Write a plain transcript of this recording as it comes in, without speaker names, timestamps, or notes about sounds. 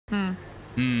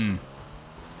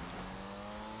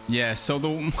Yeah, so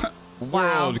the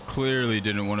world clearly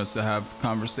didn't want us to have the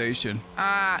conversation.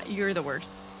 You're the worst.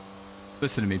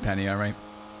 Listen to me, Penny, all right?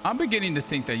 I'm beginning to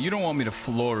think that you don't want me to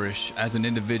flourish as an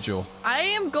individual. I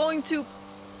am going to...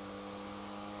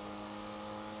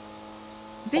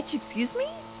 Bitch, excuse me?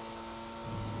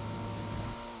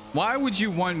 Why would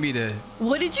you want me to...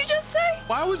 What did you just say?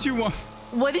 Why would you want...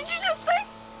 What did you just say?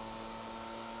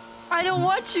 I don't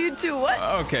want you to what?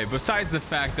 Okay, besides the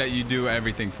fact that you do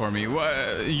everything for me,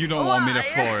 you don't want me to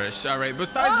flourish, all right?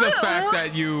 Besides the fact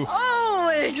that you... Oh,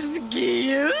 excuse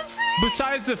me?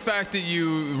 Besides the fact that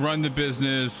you run the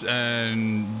business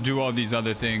and do all these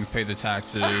other things, pay the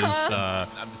taxes, I'm just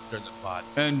stirring the pot.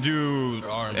 and do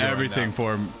everything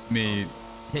for me,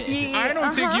 I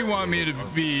don't think you want me to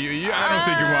be... I don't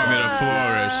think you want me to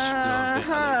flourish.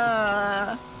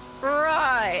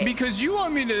 Right. Because you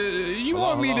want me to...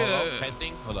 Hold up.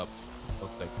 Testing. Hold up.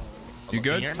 You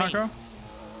good, Taco?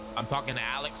 I'm talking to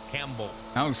Alex Campbell.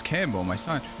 Alex Campbell, my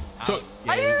son. So Alex,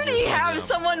 I already have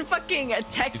someone fucking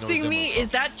texting me.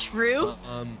 Is that true?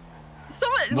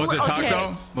 Someone... Was it Taco?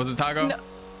 Okay. Was it Taco?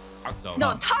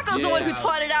 No, Taco's the one who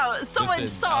twatted out. Someone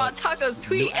saw Taco's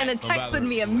tweet and then texted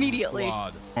me immediately.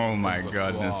 Oh my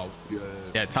goodness.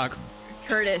 Yeah, Taco.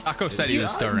 Curtis. Taco said he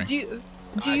was stirring.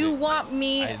 Do you want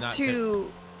me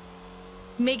to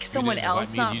make someone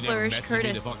else not flourish,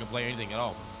 Curtis?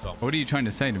 What are you trying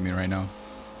to say to me right now?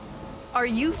 Are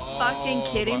you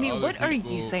fucking kidding me? What are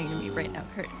you saying to me right now,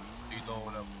 Curtis?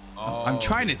 I'm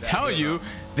trying to tell you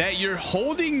that you're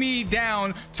holding me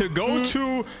down to go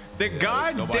to the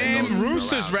goddamn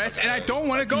Rooster's Rest, and I don't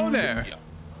want to go there.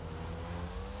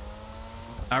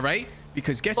 All right?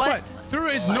 Because guess what? There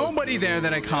is nobody there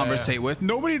that I conversate with,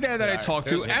 nobody there that I talk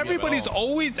to. Everybody's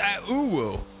always at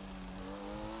Uwu.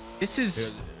 This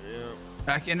is...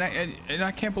 I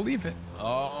can't believe it.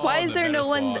 Why is there no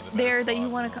one there that you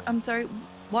want to... I'm sorry,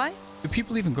 why? Do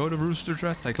people even go to Rooster's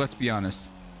Rest? Like, let's be honest.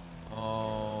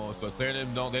 Oh, so clearly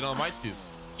they don't invite you.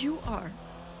 You are.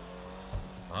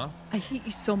 Huh? I hate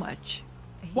you so much.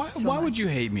 Why would you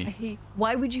hate me?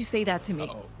 Why would you say that to me?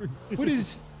 What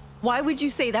is... Why would you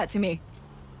say that to me?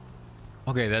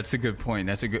 Okay, that's a good point.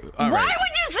 That's a good... Why would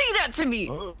you say that to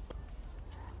me?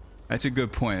 That's a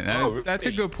good point. That's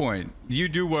a good point. You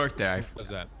do work there. What's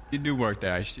that? You do work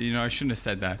there. I shouldn't have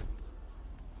said that.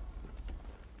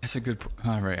 That's a good point.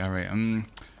 All right.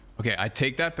 Okay, I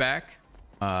take that back.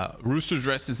 Rooster's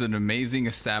Rest is an amazing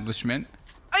establishment.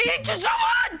 I hate you so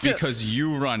much! Because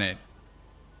you run it.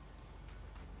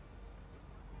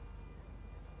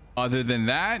 Other than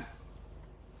that,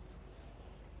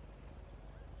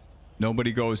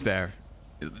 nobody goes there.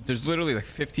 There's literally like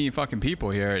 15 fucking people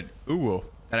here at Uwu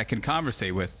that I can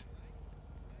conversate with.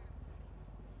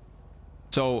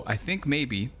 So I think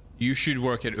maybe you should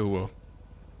work at Uwu.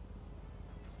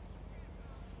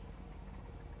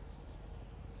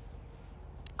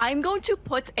 I'm going to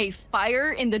put a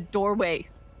fire in the doorway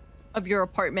of your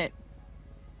apartment.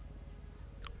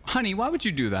 Honey, why would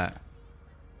you do that?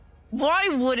 Why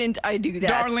wouldn't I do that?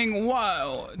 Darling,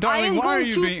 why? Darling, why are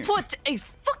you going to put a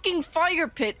fucking fire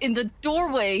pit in the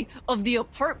doorway of the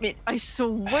apartment. I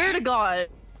swear to God.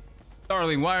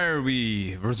 Darling, why are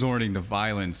we resorting to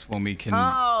violence when we can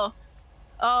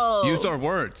use our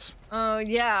words? Oh,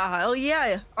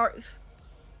 yeah.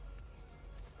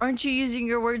 Aren't you using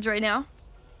your words right now?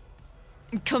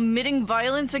 Committing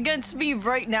violence against me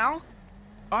right now?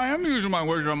 I am using my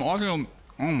words. I'm also...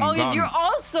 Oh my God. You're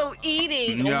also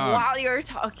eating while you're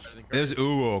talking. This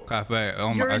Uwu Cafe.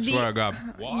 Oh my, I swear to God.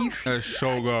 It's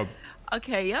so good.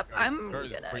 Okay, yep. I'm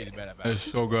Curtis is pretty bad at It's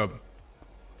so good.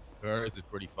 Curtis is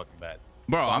pretty fucking bad.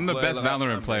 Bro, I'm the best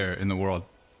Valorant player in the world.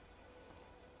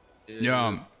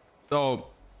 Yeah. So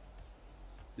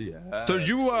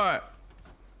you what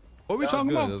are we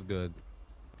talking about? That was good.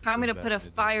 I'm gonna put a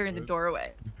fire in the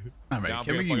doorway. All right,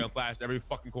 can we flash every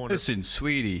fucking corner? Listen,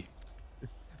 sweetie.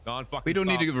 We don't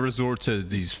need to resort to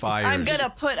these fires. I'm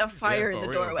gonna put a fire in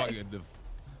the doorway.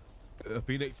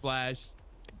 Phoenix flash.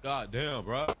 God damn,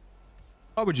 bro.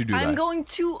 Why would you do that? I'm going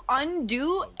to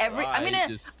undo every. I'm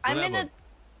gonna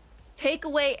take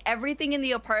away everything in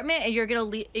the apartment, and you're gonna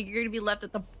be left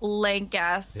with the blank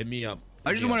ass. Hit me up.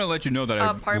 I just want to let you know that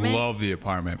I love the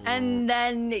apartment. And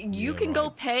then you can go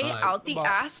pay out the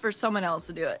ass for someone else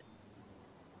to do it.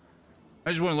 I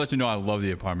just want to let you know I love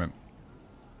the apartment.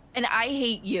 And I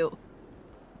hate you.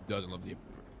 Doesn't love the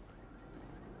apartment.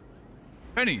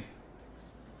 Penny,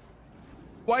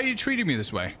 why are you treating me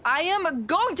this way? I am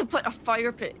going to put a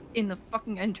fire pit in the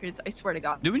fucking entrance. I swear to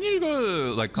God. Do we need to go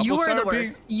to like couples therapy? therapy? The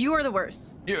worst. You are the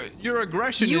worst. Your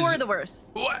aggression. You are the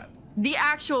worst. What? The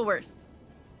actual worst.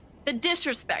 The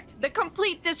disrespect, the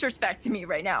complete disrespect to me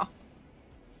right now.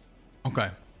 Okay.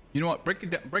 You know what? Break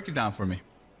it down for me.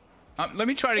 Let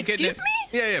me try to get it. Excuse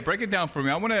me? Yeah, break it down for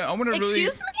me. I want to really.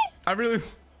 Excuse me? I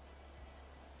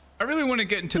really want to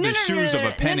get into the shoes of a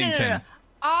Pennington. No.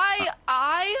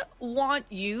 I want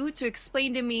you to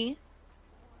explain to me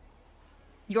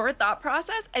your thought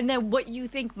process and then what you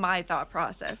think my thought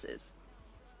process is.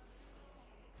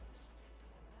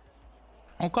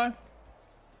 Okay.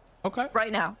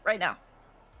 Right now.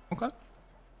 Okay.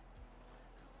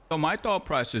 So my thought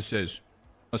process is,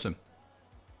 listen,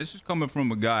 this is coming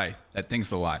from a guy that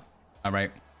thinks a lot. All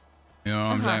right. You know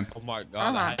what I'm saying? Oh my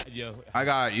God.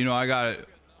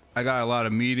 I got a lot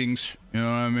of meetings. You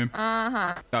know what I mean?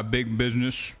 Got big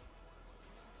business.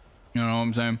 You know what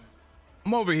I'm saying?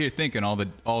 I'm over here thinking all the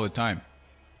time.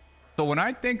 So when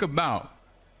I think about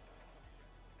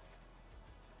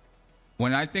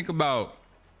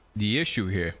the issue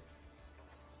here,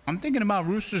 I'm thinking about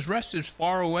Rooster's Rest is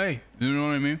far away. You know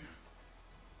what I mean?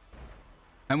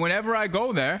 And whenever I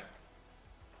go there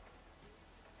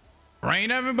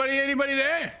ain't anybody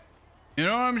there. You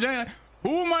know what I'm saying?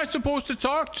 Who am I supposed to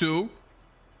talk to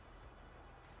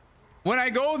when I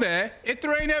go there if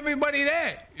there ain't everybody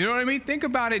there? You know what I mean? Think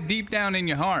about it deep down in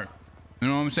your heart. You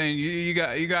know what I'm saying? You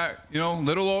got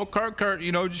little old Kurt,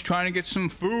 just trying to get some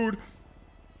food.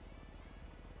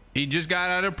 He just got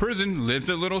out of prison, lives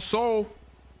a little soul.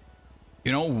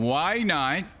 Why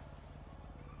not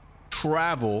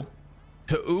travel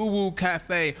to Uwu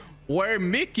Cafe where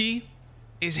Mickey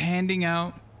is handing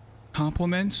out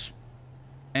compliments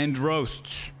and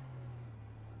roasts?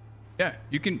 Yeah,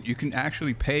 you can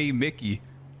actually pay Mickey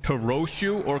to roast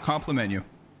you or compliment you.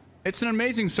 It's an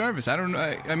amazing service. I don't know.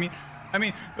 I mean,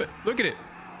 look at it.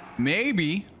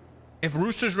 Maybe if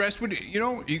Rooster's Rest would,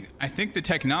 I think the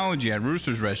technology at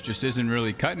Rooster's Rest just isn't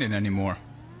really cutting it anymore.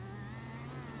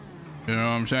 You know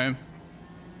what I'm saying?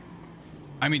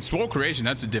 I mean, Swole Creation,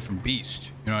 that's a different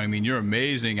beast. You know what I mean? You're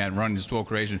amazing at running Swole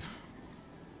Creation.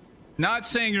 Not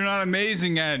saying you're not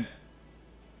amazing at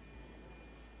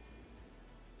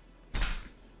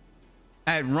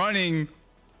running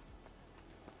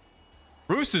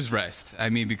Rooster's Rest. I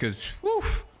mean, because, whew,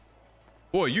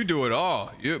 boy, you do it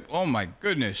all. Oh my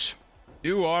goodness.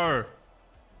 You are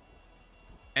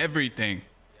everything.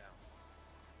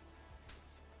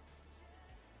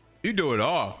 You do it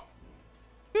all.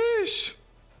 Yeesh.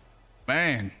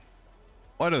 Man,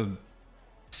 what a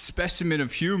specimen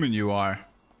of human you are.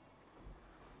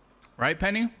 Right,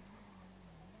 Penny?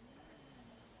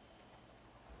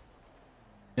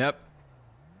 Yep.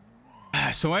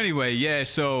 So anyway, yeah,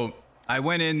 so I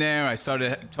went in there. I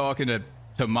started talking to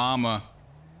Mama.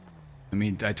 I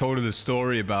mean, I told her the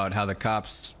story about how the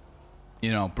cops,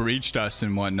 breached us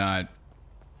and whatnot.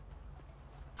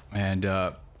 And,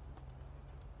 oh,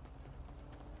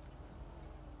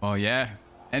 yeah.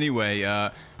 Anyway,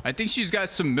 I think she's got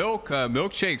some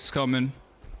milkshakes coming.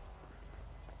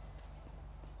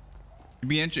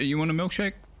 You want a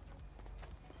milkshake?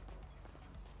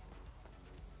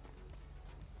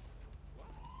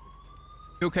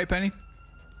 You okay, Penny?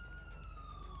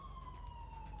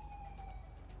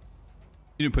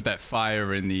 You didn't put that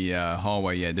fire in the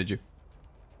hallway yet, did you?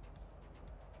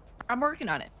 I'm working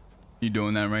on it. You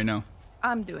doing that right now?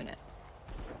 I'm doing it.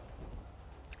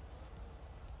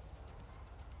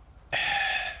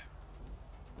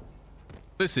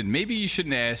 Listen, maybe you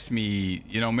shouldn't have asked me,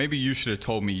 maybe you should have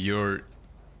told me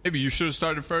maybe you should have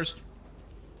started first.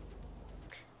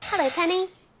 Hello, Penny.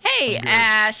 Hey,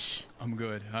 Ash. I'm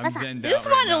good. I'm zenned out. Just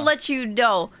wanted to let you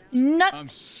know,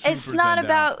 it's not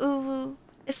about out. Uwu.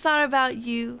 It's not about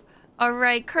you. All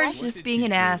right, Kurt's just being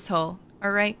an asshole. All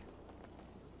right.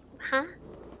 Huh?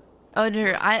 Oh,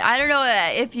 no, I don't know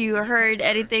if you heard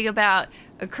anything about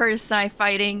Curtis and I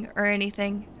fighting or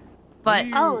anything, but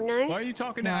oh no. Why are you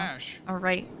talking to Ash? All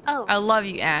right. Oh. I love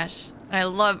you, Ash. I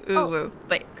love Uwu,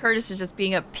 but Curtis is just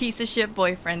being a piece of shit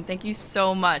boyfriend. Thank you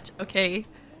so much. Okay.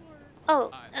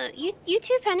 Oh, you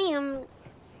too, Penny. Okay,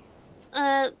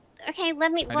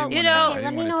 let me. Well,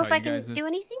 let me know if I can do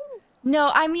anything. No,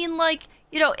 I mean, like,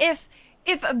 if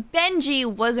Benji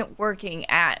wasn't working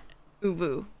at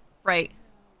Uwu, right?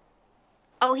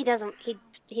 Oh, he doesn't.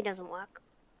 He doesn't work.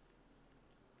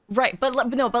 Right, but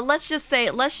let's just say,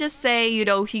 he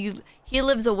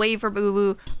lives away from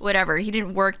Uwu, whatever. He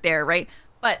didn't work there, right?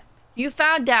 But you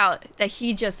found out that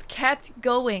he just kept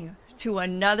going to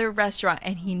another restaurant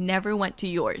and he never went to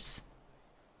yours.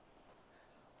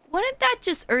 Wouldn't that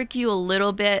just irk you a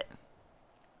little bit?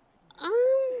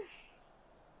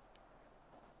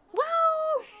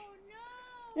 Well,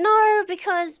 no,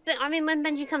 because when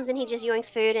Benji comes in, he just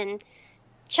yoinks food and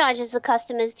charges the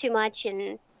customers too much,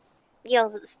 and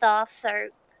yells at the staff. So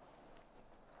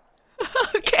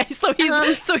Okay,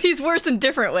 so he's worse in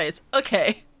different ways.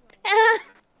 Okay.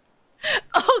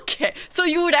 Okay, so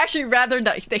you would actually rather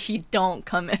that he don't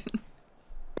come in.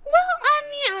 Well, I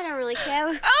mean, I don't really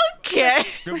care. Okay.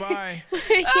 Goodbye. All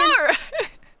right.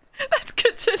 That's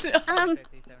good to know.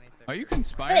 Are you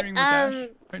conspiring with Ash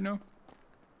right now?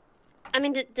 I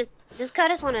mean, does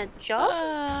Curtis want a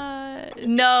job?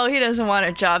 No, he doesn't want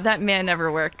a job. That man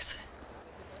never works.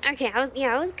 Okay, I was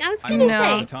gonna No. say.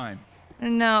 All the time.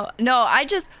 No, I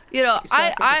just,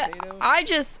 I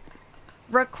just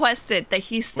requested that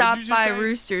he stop you just by say?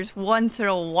 Roosters once in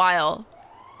a while.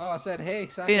 Oh, I said, hey,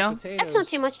 sack You of know? potatoes. That's not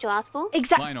too much to ask for.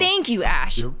 Exactly. Lionel. Thank you,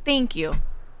 Ash. Yep. Thank you.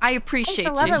 I I appreciate used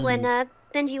to love you. it when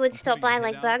Benji would stop by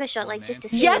like Burger Shot, like just to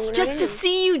see. Yes, you, just to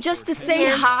see you, just to say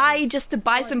Yeah. hi, just to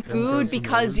buy some food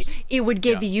because it would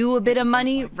give you a bit of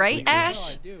money, right,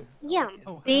 Ash? Yeah.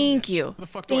 Thank you. How the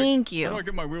fuck Thank How do you. I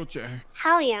get my wheelchair?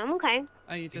 Hell yeah. I'm okay.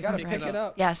 Oh, you You just gotta pick pick it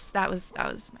up. Yes, that was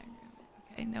my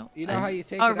Okay, no. You know how you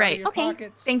take all it out right. of your Okay.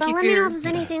 pockets? Thank But you let for me know your if there's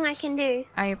anything I can do.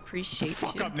 I appreciate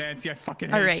Fuck you. up, Nancy. I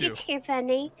fucking All hate right. you. You too,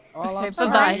 Penny. All Okay, I'm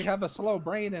saying bye-bye. is you have a slow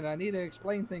brain and I need to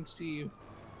explain things to you.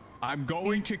 I'm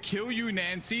going to kill you,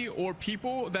 Nancy, or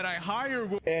people that I hire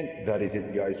will. And that is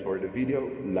it, guys, for the video.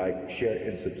 Like, share,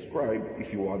 and subscribe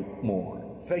if you want more.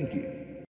 Thank you.